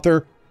 brilliant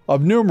author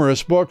of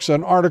numerous books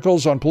and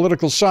articles on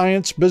political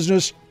science,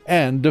 business,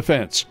 and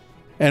defense.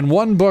 And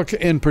one book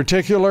in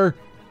particular,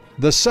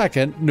 The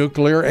Second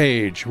Nuclear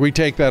Age. We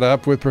take that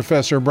up with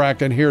Professor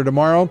Bracken here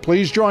tomorrow.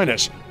 Please join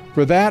us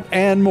for that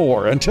and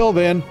more. Until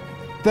then,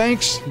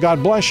 thanks,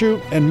 God bless you,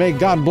 and may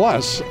God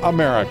bless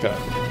America.